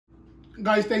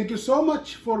Guys, thank you so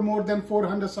much for more than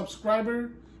 400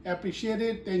 subscribers. Appreciate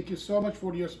it. Thank you so much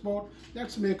for your support.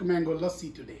 Let's make mango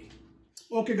lassi today.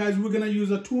 Okay guys, we're gonna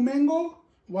use a 2 mango.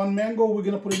 1 mango we're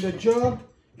gonna put in the jug,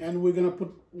 and we're gonna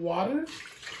put water.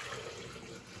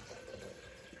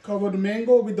 Cover the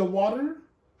mango with the water.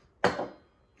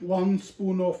 1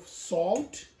 spoon of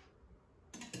salt.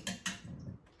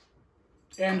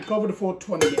 And cover it for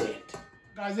 20 minutes.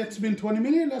 Guys, it's been 20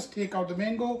 minutes. Let's take out the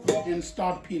mango and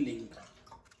start peeling.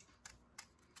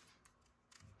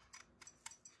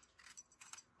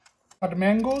 Cut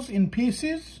mangoes in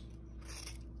pieces.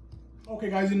 Okay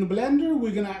guys, in the blender,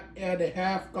 we're gonna add a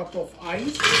half cup of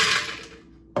ice.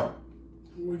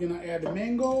 We're gonna add the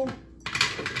mango.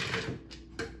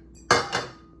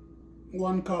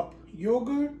 1 cup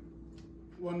yogurt.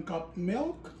 1 cup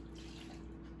milk.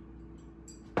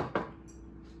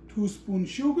 2 spoons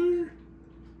sugar.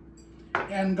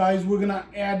 And guys, we're gonna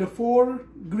add 4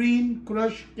 green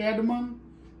crushed cardamom,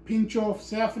 pinch of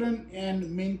saffron,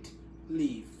 and mint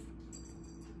leaf.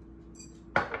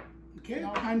 Okay,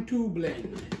 now time to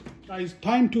blend. Guys,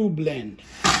 time to blend.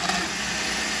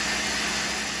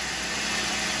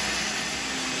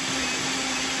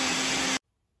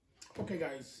 Okay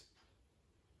guys,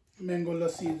 mango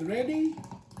lassi is ready.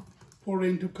 Pour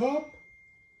into cup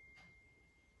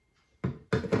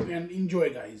and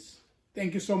enjoy guys.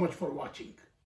 Thank you so much for watching.